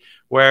study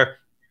where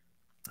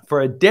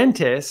for a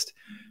dentist,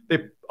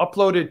 they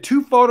uploaded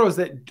 2 photos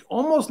that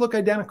almost look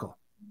identical.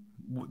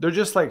 They're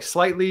just like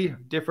slightly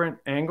different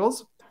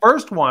angles.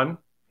 First one,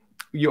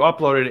 you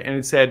uploaded and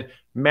it said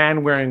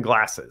man wearing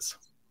glasses.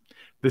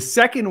 The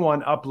second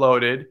one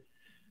uploaded,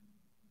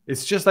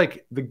 it's just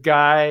like the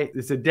guy,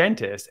 it's a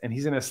dentist, and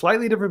he's in a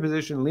slightly different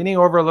position, leaning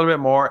over a little bit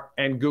more,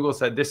 and Google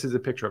said, this is a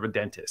picture of a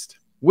dentist.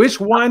 Which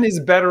one is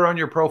better on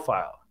your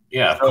profile?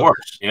 Yeah, of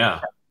course.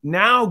 Yeah.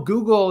 Now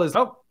Google is,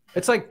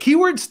 it's like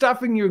keyword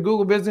stuffing your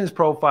Google business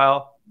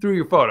profile through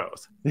your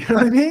photos. You know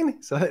what I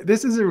mean? So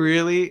this is a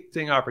really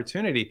interesting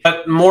opportunity.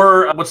 But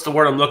more, what's the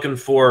word I'm looking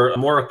for?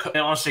 More, I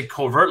don't want to say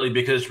covertly,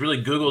 because really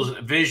Google's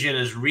vision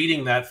is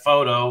reading that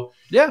photo.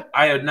 Yeah.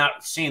 I had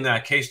not seen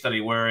that case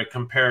study where it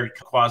compared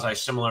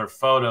quasi-similar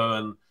photo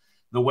and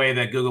the way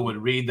that Google would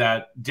read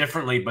that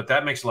differently, but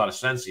that makes a lot of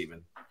sense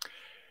even.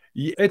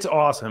 It's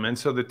awesome. And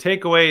so the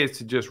takeaway is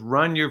to just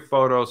run your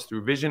photos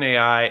through Vision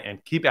AI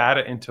and keep at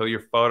it until your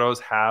photos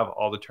have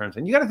all the terms.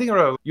 And you got to think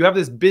about, you have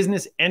this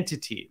business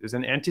entity. There's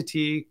an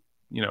entity,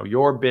 you know,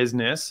 your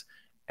business.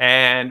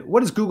 And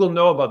what does Google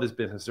know about this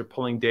business? They're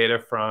pulling data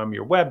from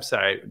your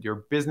website, your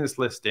business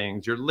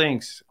listings, your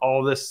links,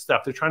 all this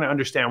stuff. They're trying to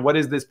understand, what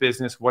is this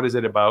business? What is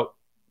it about?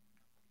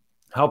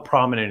 How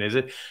prominent is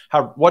it?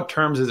 What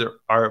terms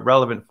are it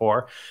relevant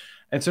for?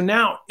 And so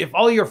now, if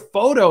all your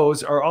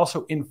photos are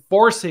also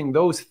enforcing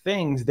those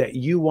things that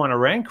you want to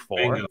rank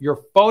for,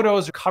 your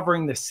photos are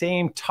covering the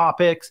same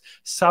topics,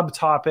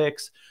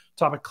 subtopics,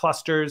 topic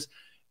clusters,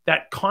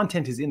 that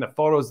content is in the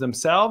photos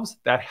themselves.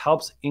 That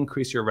helps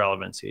increase your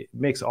relevancy. It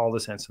makes all the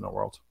sense in the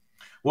world.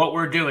 What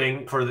we're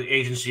doing for the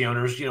agency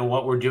owners,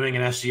 what we're doing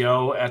in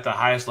SEO at the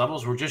highest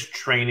levels, we're just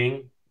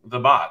training the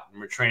bot.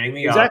 We're training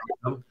the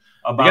algorithm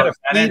about you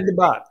feed the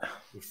bot.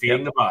 We're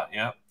feeding the bot.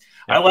 Yeah.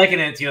 Yep. I liken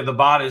it, the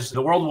bot is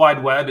the World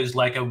Wide Web is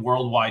like a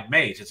worldwide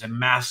maze. It's a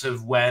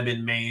massive web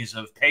and maze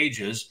of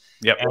pages.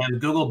 Yep. And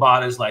Google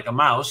bot is like a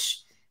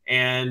mouse.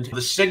 And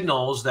the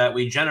signals that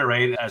we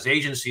generate as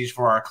agencies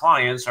for our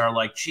clients are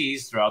like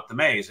cheese throughout the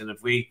maze. And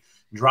if we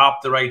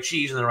drop the right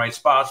cheese in the right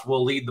spots,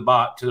 we'll lead the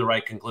bot to the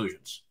right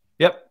conclusions.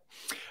 Yep.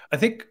 I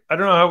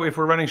don't know if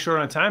we're running short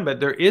on time, but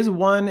there is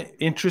one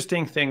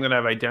interesting thing that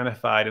I've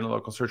identified in the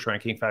local search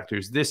ranking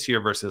factors this year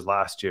versus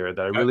last year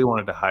that I really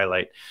wanted to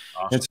highlight.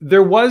 Awesome. And so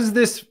there was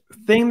this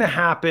thing that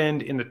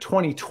happened in the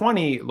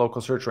 2020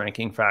 local search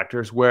ranking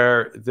factors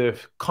where the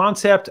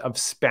concept of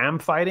spam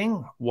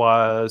fighting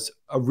was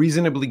a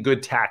reasonably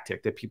good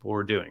tactic that people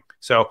were doing.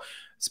 So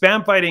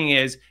spam fighting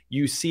is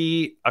you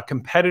see a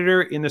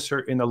competitor in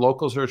the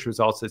local search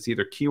results that's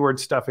either keyword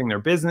stuffing their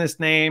business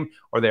name,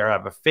 or they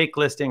have a fake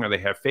listing, or they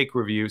have fake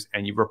reviews,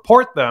 and you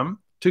report them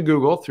to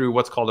Google through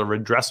what's called a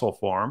redressal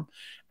form.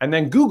 And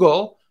then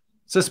Google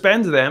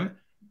suspends them.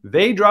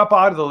 They drop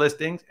out of the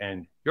listings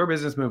and your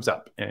business moves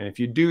up. And if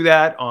you do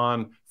that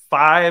on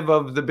 5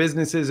 of the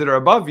businesses that are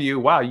above you,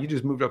 wow, you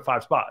just moved up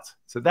 5 spots.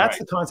 So that's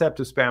the concept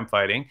of spam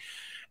fighting.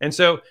 And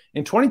so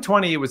in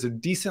 2020, it was a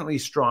decently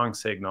strong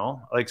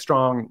signal, like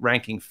strong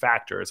ranking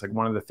factor. It's like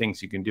one of the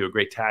things you can do, a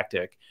great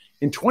tactic.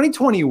 In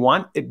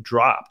 2021, it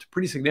dropped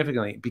pretty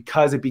significantly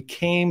because it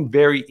became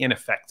very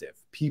ineffective.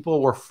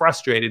 People were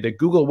frustrated that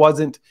Google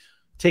wasn't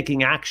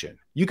taking action.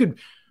 You could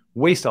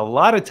waste a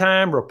lot of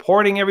time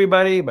reporting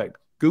everybody, but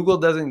Google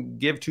doesn't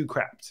give 2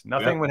 craps.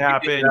 Nothing would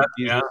happen.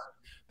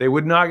 They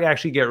would not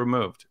actually get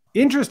removed.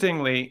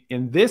 Interestingly,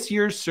 in this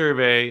year's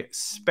survey,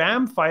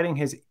 spam fighting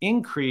has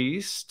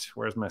increased.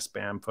 Where's my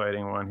spam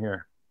fighting one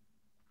here?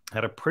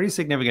 Had a pretty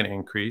significant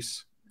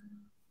increase.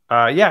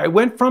 It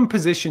went from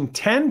position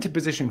 10 to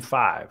position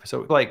 5.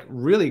 So like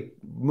really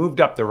moved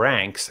up the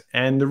ranks.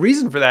 And the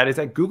reason for that is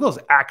that Google's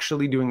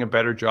actually doing a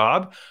better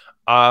job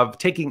of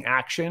taking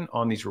action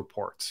on these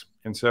reports.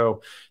 And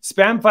so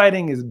spam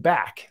fighting is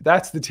back.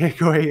 That's the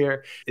takeaway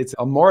here. It's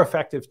a more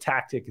effective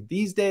tactic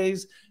these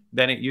days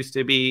than it used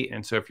to be.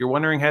 And so if you're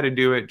wondering how to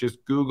do it, just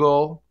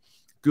Google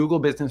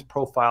business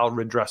profile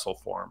redressal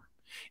form.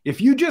 If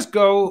you just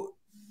go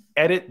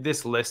edit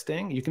this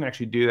listing, you can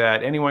actually do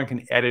that. Anyone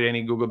can edit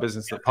any Google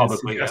business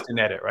publicly, just an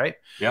edit, right?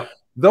 Yep.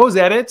 Those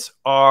edits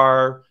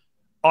are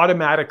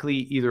automatically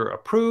either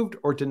approved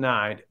or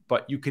denied,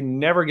 but you can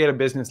never get a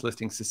business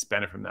listing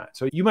suspended from that.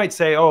 So you might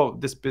say, oh,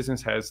 this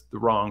business has the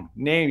wrong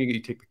name. You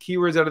take the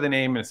keywords out of the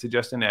name and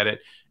suggest an edit,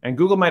 and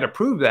Google might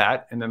approve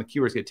that, and then the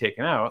keywords get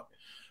taken out.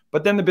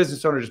 But then the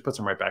business owner just puts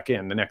them right back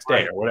in the next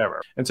day or whatever.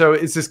 And so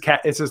it's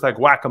this like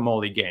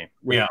whack-a-mole game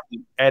where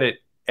you edit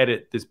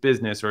this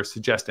business or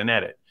suggest an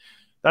edit.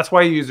 That's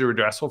why you use a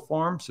redressal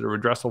form. So the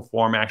redressal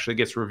form actually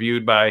gets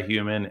reviewed by a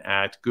human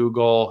at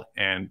Google,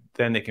 and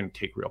then they can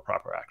take real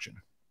proper action.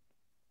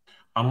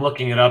 I'm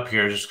looking it up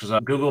here just because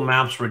Google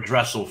Maps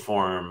redressal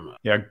form.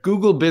 Yeah,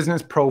 Google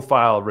Business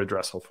Profile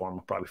redressal form.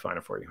 We'll probably find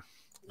it for you.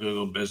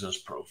 Google Business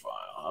Profile.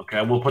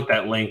 Okay, we'll put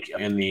that link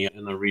in the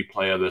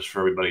replay of this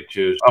for everybody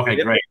too.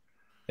 Okay, great.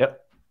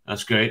 Yep.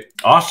 That's great.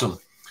 Awesome.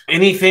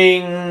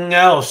 Anything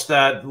else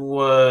that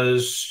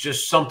was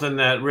just something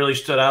that really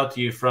stood out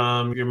to you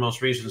from your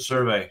most recent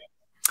survey?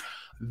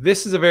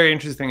 This is a very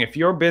interesting thing. If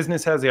your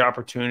business has the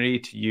opportunity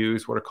to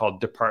use what are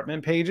called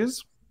department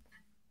pages,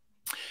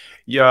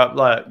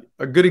 a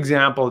good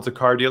example is a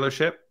car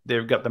dealership.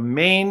 They've got the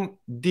main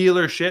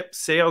dealership.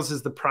 Sales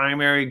is the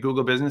primary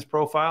Google business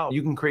profile.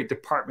 You can create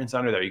departments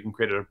under there. You can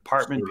create a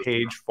department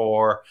page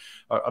for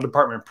a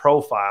department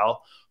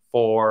profile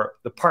for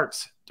the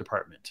parts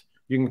department.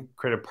 You can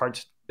create a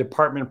parts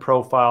department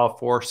profile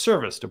for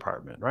service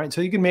department, right? So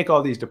you can make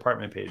all these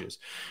department pages.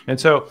 And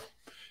so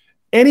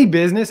any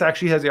business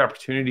actually has the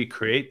opportunity to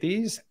create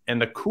these.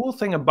 And the cool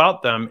thing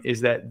about them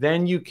is that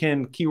then you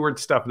can keyword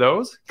stuff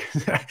those.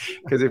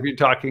 Because if you're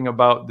talking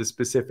about the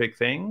specific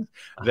thing,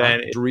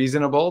 then it's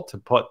reasonable to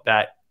put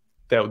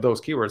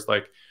those keywords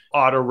like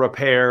auto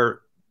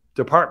repair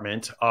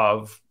department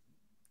of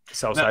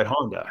Southside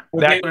Honda.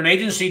 Would an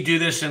agency do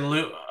this in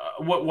lieu?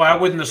 Why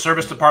wouldn't the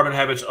service department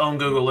have its own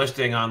Google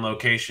listing on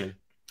location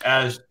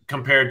as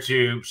compared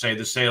to, say,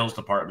 the sales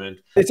department?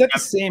 It's at the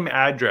same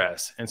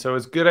address. And so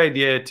it's a good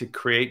idea to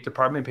create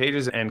department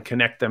pages and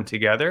connect them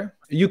together.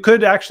 You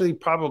could actually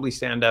probably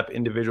stand up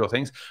individual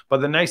things.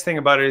 But the nice thing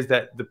about it is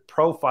that the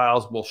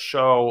profiles will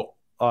show,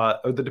 or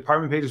the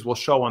department pages will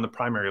show on the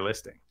primary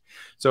listing.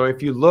 So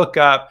if you look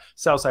up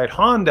Southside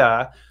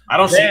Honda, I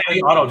don't see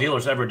any auto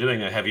dealers ever doing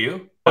that. Have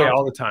you? Oh, yeah,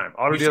 all the time.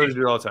 Auto dealers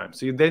do it all the time.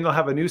 So then you'll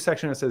have a new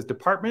section that says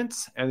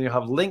departments, and you'll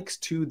have links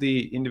to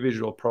the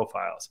individual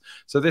profiles.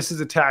 So this is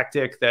a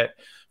tactic that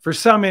for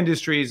some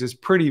industries is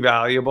pretty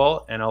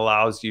valuable and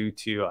allows you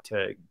to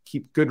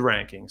keep good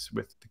rankings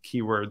with the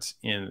keywords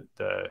in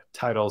the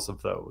titles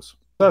of those.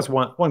 that's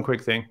one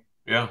quick thing.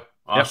 Yeah.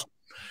 Awesome.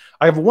 Yep.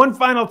 I have one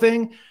final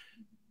thing.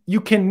 You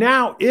can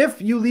now,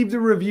 if you leave the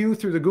review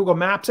through the Google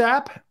Maps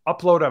app,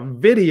 upload a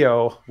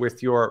video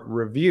with your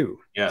review.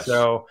 Yes.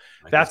 So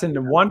that's a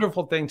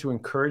wonderful thing to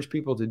encourage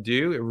people to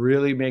do. It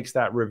really makes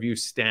that review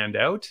stand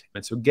out.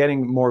 And so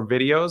getting more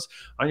videos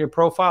on your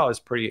profile is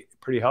pretty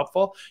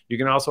helpful. You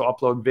can also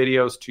upload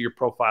videos to your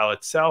profile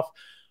itself.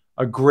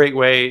 A great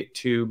way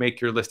to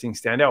make your listing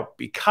stand out,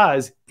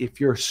 because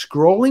if you're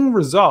scrolling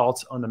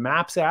results on the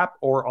Maps app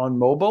or on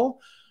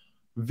mobile,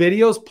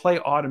 videos play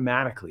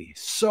automatically.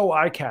 So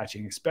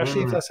eye-catching,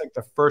 especially if that's like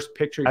the first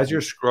picture as you're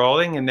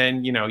scrolling, and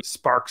then, you know,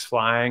 sparks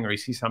flying or you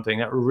see something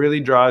that really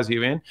draws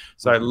you in.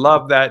 So I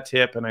love that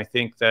tip. And I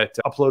think that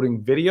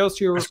uploading videos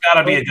to your There's got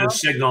to be a good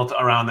signal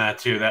around that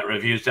too. That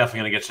review is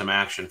definitely going to get some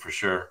action for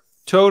sure.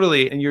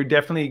 Totally. And you're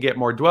definitely get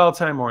more dwell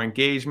time, more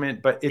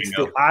engagement, but it's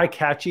the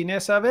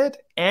eye-catchiness of it.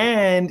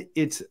 And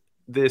it's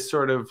this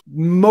sort of,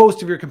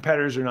 most of your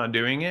competitors are not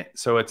doing it.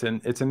 So it's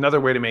another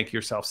way to make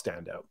yourself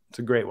stand out. It's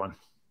a great one.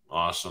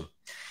 Awesome.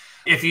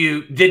 If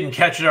you didn't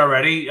catch it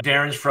already,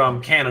 Darren's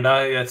from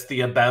Canada. That's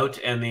the about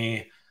and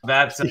the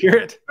that's hear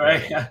it.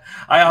 Right. Yeah.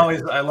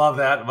 I love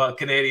that about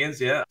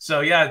Canadians. Yeah. So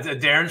yeah,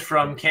 Darren's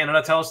from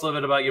Canada. Tell us a little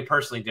bit about you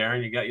personally,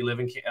 Darren. You live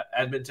in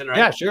Edmonton, right?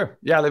 Yeah, sure.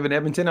 Yeah, I live in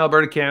Edmonton,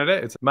 Alberta, Canada.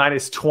 It's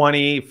minus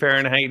 20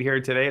 Fahrenheit here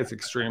today. It's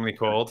extremely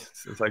cold.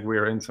 It's like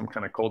we're in some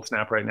kind of cold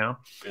snap right now.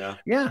 Yeah.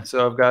 Yeah.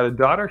 So I've got a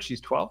daughter. She's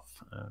 12.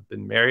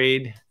 Been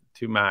married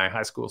to my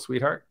high school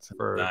sweetheart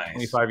for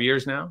 25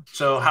 years now.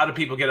 So how do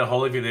people get a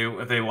hold of you?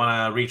 If they want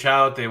to reach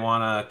out, they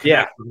want to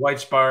connect with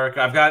Whitespark.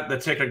 I've got the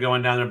ticker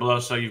going down there below.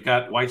 So you've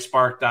got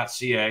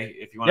whitespark.ca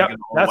if you want to get a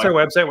hold that's our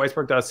website,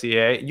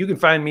 whitespark.ca. You can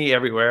find me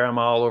everywhere. I'm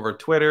all over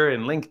Twitter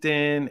and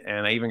LinkedIn.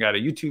 And I even got a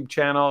YouTube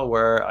channel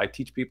where I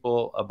teach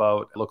people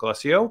about local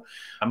SEO.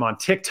 I'm on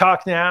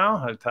TikTok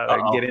now. I thought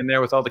I'd get in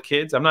there with all the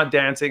kids. I'm not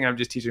dancing. I'm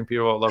just teaching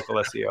people about local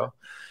SEO.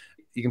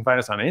 You can find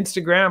us on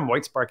Instagram,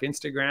 Whitespark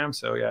Instagram.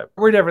 So yeah,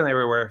 we're definitely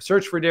everywhere.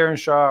 Search for Darren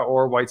Shaw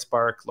or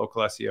Whitespark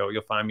Local SEO.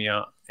 You'll find me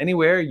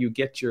anywhere you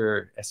get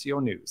your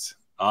SEO news.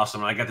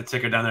 Awesome. I got the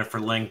ticker down there for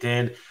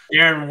LinkedIn.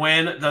 Darren,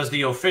 when does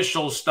the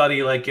official study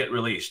get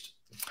released?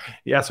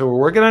 Yeah, so we're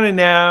working on it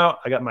now.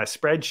 I got my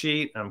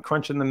spreadsheet. I'm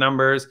crunching the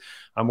numbers.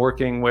 I'm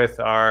working with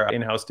our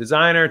in-house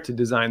designer to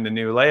design the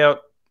new layout.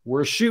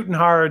 We're shooting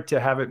hard to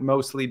have it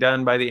mostly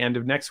done by the end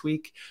of next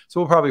week. So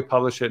we'll probably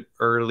publish it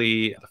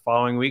early the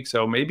following week.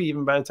 So maybe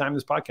even by the time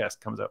this podcast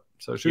comes up.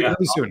 So shoot really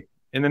soon,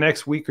 in the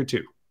next week or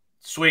two.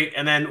 Sweet.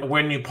 And then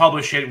when you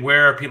publish it,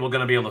 where are people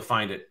going to be able to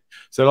find it?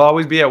 So it'll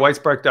always be at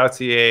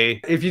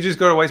whitespark.ca. If you just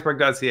go to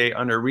whitespark.ca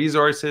under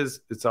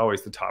resources, it's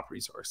always the top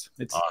resource.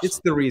 It's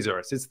the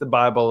resource. It's the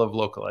Bible of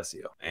local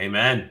SEO.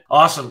 Amen.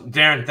 Awesome.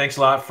 Darren, thanks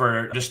a lot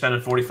for just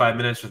spending 45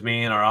 minutes with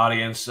me and our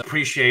audience.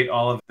 Appreciate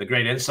all of the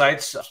great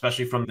insights,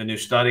 especially from the new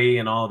study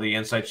and all the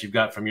insights you've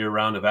got from your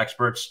round of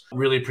experts.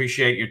 Really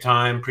appreciate your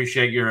time.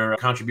 Appreciate your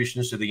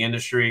contributions to the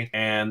industry,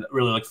 and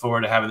really look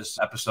forward to having this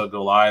episode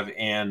go live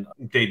and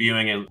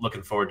debuting, and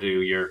looking forward to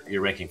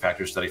your ranking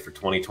factor study for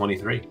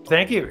 2023.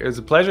 Thank you. It was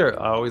a pleasure.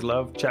 I always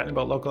love chatting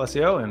about local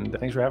SEO, and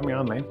thanks for having me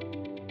on, Lane.